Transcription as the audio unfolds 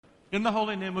In the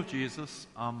holy name of Jesus,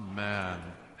 amen.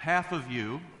 Half of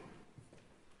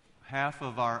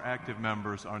our active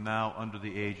members are now under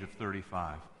the age of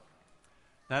 35.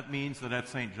 That means that at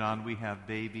St. John we have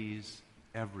babies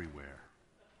everywhere.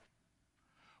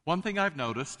 One thing I've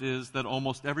noticed is that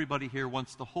almost everybody here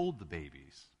wants to hold the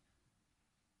babies.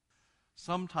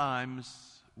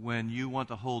 Sometimes when you want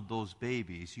to hold those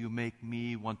babies, you make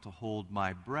me want to hold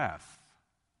my breath.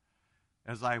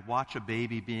 As I watch a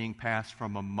baby being passed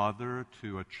from a mother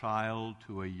to a child,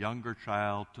 to a younger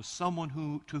child, to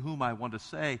someone to whom I want to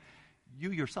say, you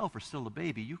yourself are still a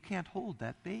baby. You can't hold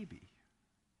that baby.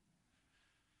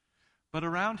 But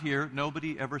around here,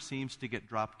 nobody ever seems to get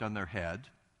dropped on their head,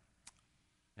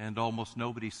 and almost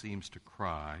nobody seems to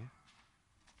cry.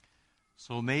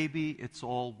 So maybe it's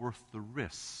all worth the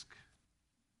risk.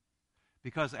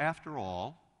 Because after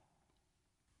all,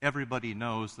 everybody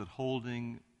knows that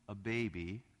holding a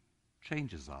baby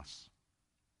changes us.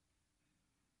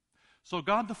 So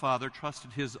God the Father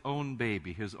trusted his own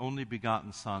baby, his only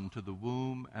begotten Son, to the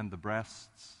womb and the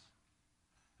breasts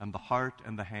and the heart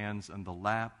and the hands and the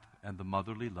lap and the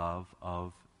motherly love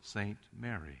of Saint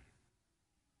Mary.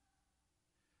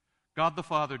 God the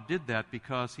Father did that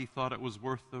because he thought it was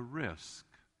worth the risk.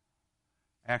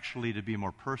 Actually, to be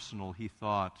more personal, he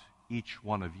thought each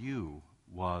one of you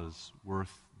was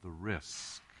worth the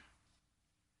risk.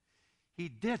 He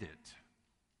did it.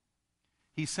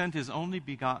 He sent his only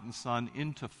begotten Son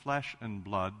into flesh and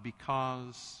blood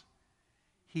because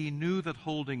he knew that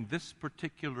holding this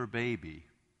particular baby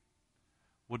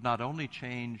would not only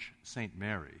change St.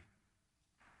 Mary,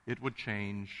 it would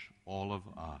change all of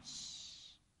us.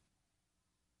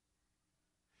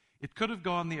 It could have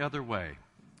gone the other way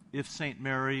if St.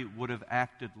 Mary would have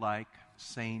acted like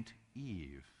St.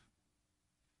 Eve.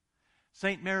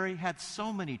 St. Mary had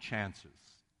so many chances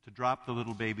to drop the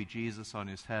little baby Jesus on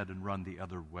his head and run the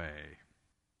other way.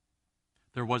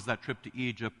 There was that trip to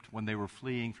Egypt when they were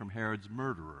fleeing from Herod's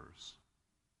murderers.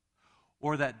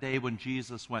 Or that day when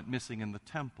Jesus went missing in the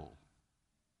temple.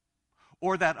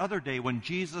 Or that other day when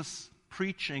Jesus'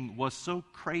 preaching was so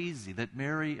crazy that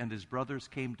Mary and his brothers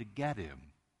came to get him.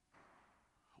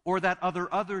 Or that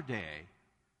other day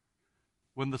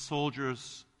when the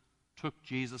soldiers took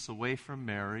Jesus away from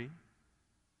Mary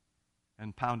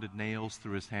and pounded nails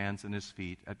through his hands and his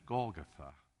feet at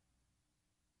Golgotha.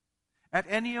 At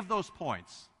any of those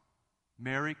points,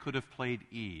 Mary could have played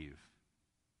Eve,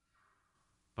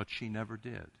 but she never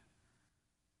did.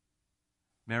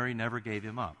 Mary never gave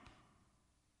him up.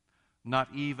 Not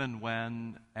even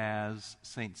when, as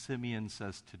St. Simeon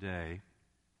says today,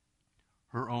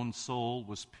 her own soul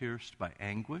was pierced by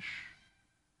anguish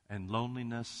and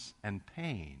loneliness and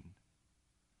pain.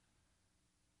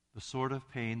 The sort of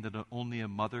pain that only a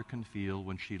mother can feel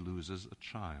when she loses a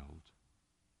child.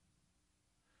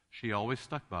 She always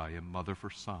stuck by him, mother for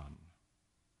son.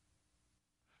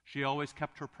 She always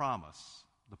kept her promise,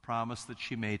 the promise that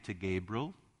she made to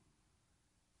Gabriel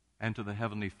and to the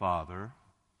Heavenly Father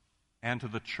and to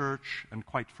the church and,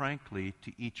 quite frankly,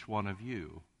 to each one of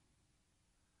you.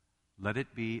 Let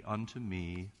it be unto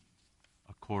me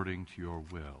according to your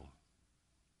will.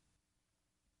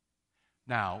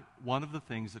 Now, one of the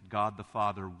things that God the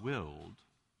Father willed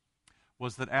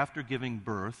was that after giving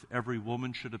birth, every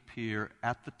woman should appear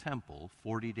at the temple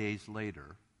 40 days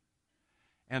later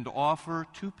and offer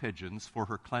 2 pigeons for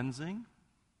her cleansing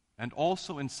and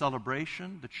also in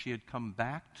celebration that she had come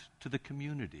back to the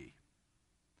community.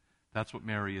 That's what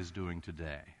Mary is doing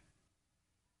today.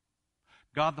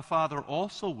 God the Father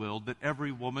also willed that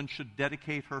every woman should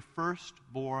dedicate her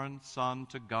firstborn son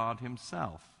to God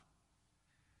himself.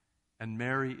 And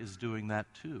Mary is doing that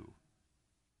too.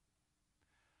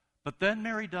 But then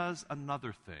Mary does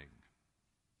another thing,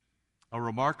 a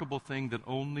remarkable thing that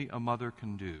only a mother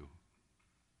can do.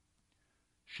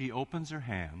 She opens her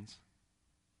hands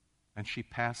and she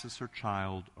passes her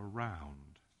child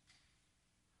around.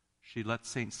 She lets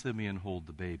St. Simeon hold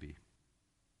the baby.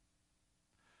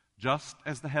 Just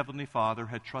as the Heavenly Father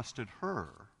had trusted her,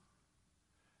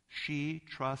 she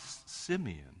trusts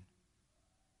Simeon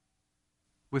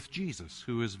with Jesus,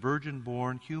 who is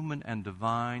virgin-born, human and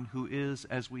divine, who is,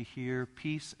 as we hear,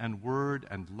 peace and word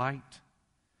and light,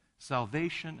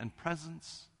 salvation and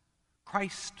presence,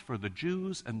 Christ for the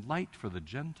Jews and light for the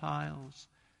Gentiles.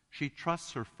 She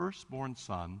trusts her firstborn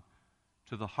son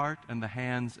to the heart and the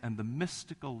hands and the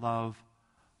mystical love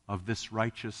of this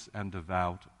righteous and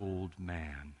devout old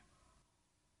man.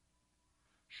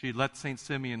 She let St.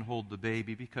 Simeon hold the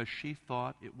baby because she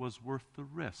thought it was worth the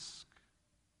risk.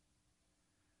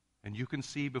 And you can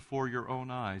see before your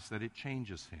own eyes that it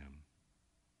changes him.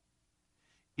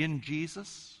 In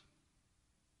Jesus,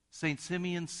 St.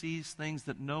 Simeon sees things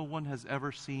that no one has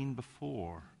ever seen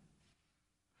before.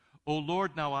 O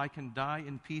Lord, now I can die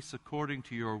in peace according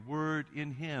to your word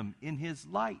in him, in his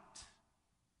light.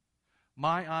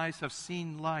 My eyes have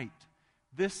seen light.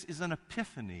 This is an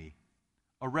epiphany,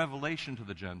 a revelation to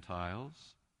the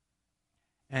Gentiles,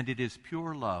 and it is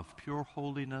pure love, pure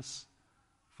holiness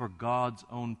for God's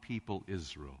own people,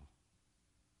 Israel.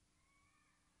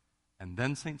 And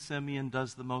then St. Simeon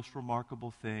does the most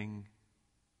remarkable thing.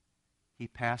 He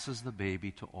passes the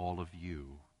baby to all of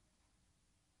you.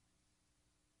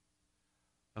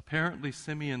 Apparently,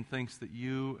 Simeon thinks that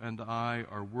you and I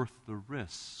are worth the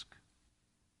risk.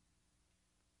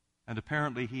 And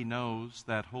apparently he knows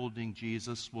that holding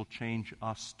Jesus will change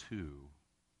us too.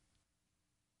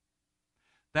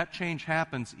 That change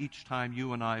happens each time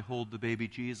you and I hold the baby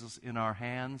Jesus in our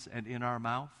hands and in our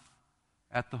mouth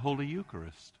at the Holy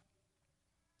Eucharist.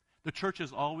 The Church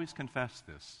has always confessed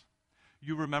this.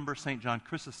 You remember St. John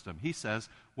Chrysostom. He says,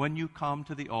 when you come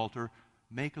to the altar,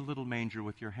 make a little manger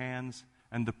with your hands,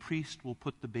 and the priest will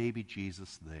put the baby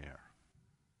Jesus there.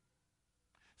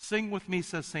 Sing with me,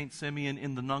 says St. Simeon,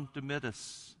 in the Nunc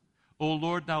Dimittis. O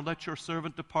Lord, now let your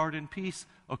servant depart in peace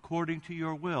according to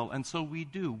your will. And so we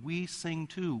do. We sing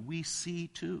too. We see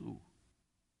too.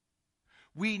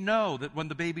 We know that when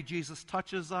the baby Jesus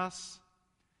touches us,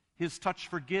 his touch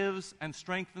forgives and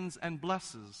strengthens and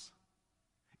blesses.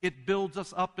 It builds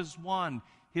us up as one.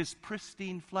 His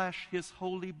pristine flesh, his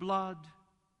holy blood,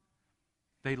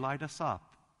 they light us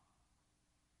up.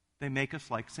 They make us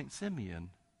like St. Simeon,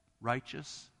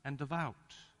 righteous and devout.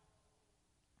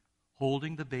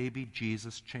 Holding the baby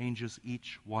Jesus changes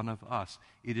each one of us.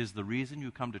 It is the reason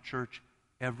you come to church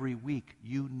every week.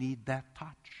 You need that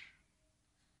touch.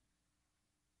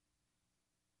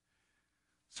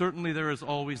 Certainly there is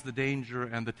always the danger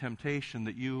and the temptation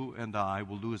that you and I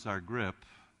will lose our grip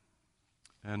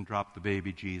and drop the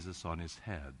baby Jesus on his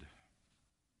head.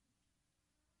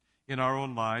 In our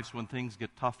own lives, when things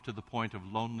get tough to the point of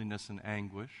loneliness and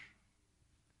anguish,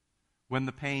 when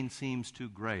the pain seems too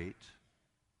great,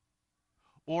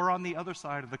 or on the other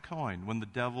side of the coin, when the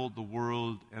devil, the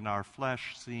world, and our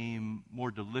flesh seem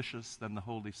more delicious than the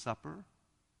Holy Supper,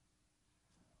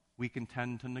 we can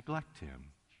tend to neglect him.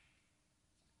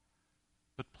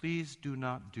 But please do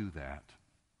not do that.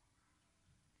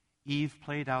 Eve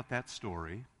played out that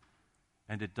story,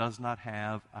 and it does not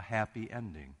have a happy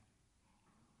ending.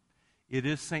 It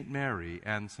is St. Mary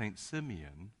and St.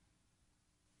 Simeon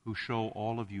who show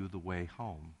all of you the way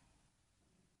home.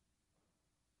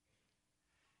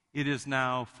 It is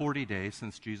now 40 days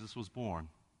since Jesus was born,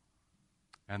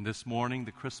 and this morning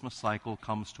the Christmas cycle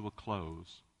comes to a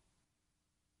close.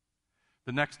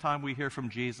 The next time we hear from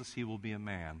Jesus, he will be a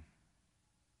man,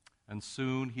 and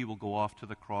soon he will go off to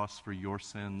the cross for your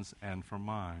sins and for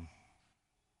mine.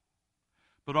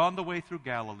 But on the way through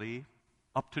Galilee,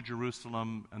 up to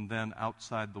Jerusalem, and then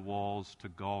outside the walls to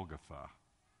Golgotha,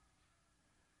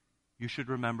 you should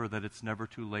remember that it's never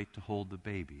too late to hold the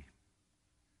baby.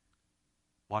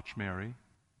 Watch Mary.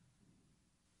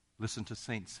 Listen to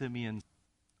St. Simeon.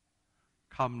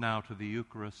 Come now to the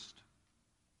Eucharist.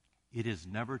 It is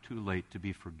never too late to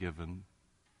be forgiven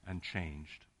and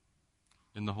changed.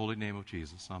 In the holy name of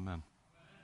Jesus, amen.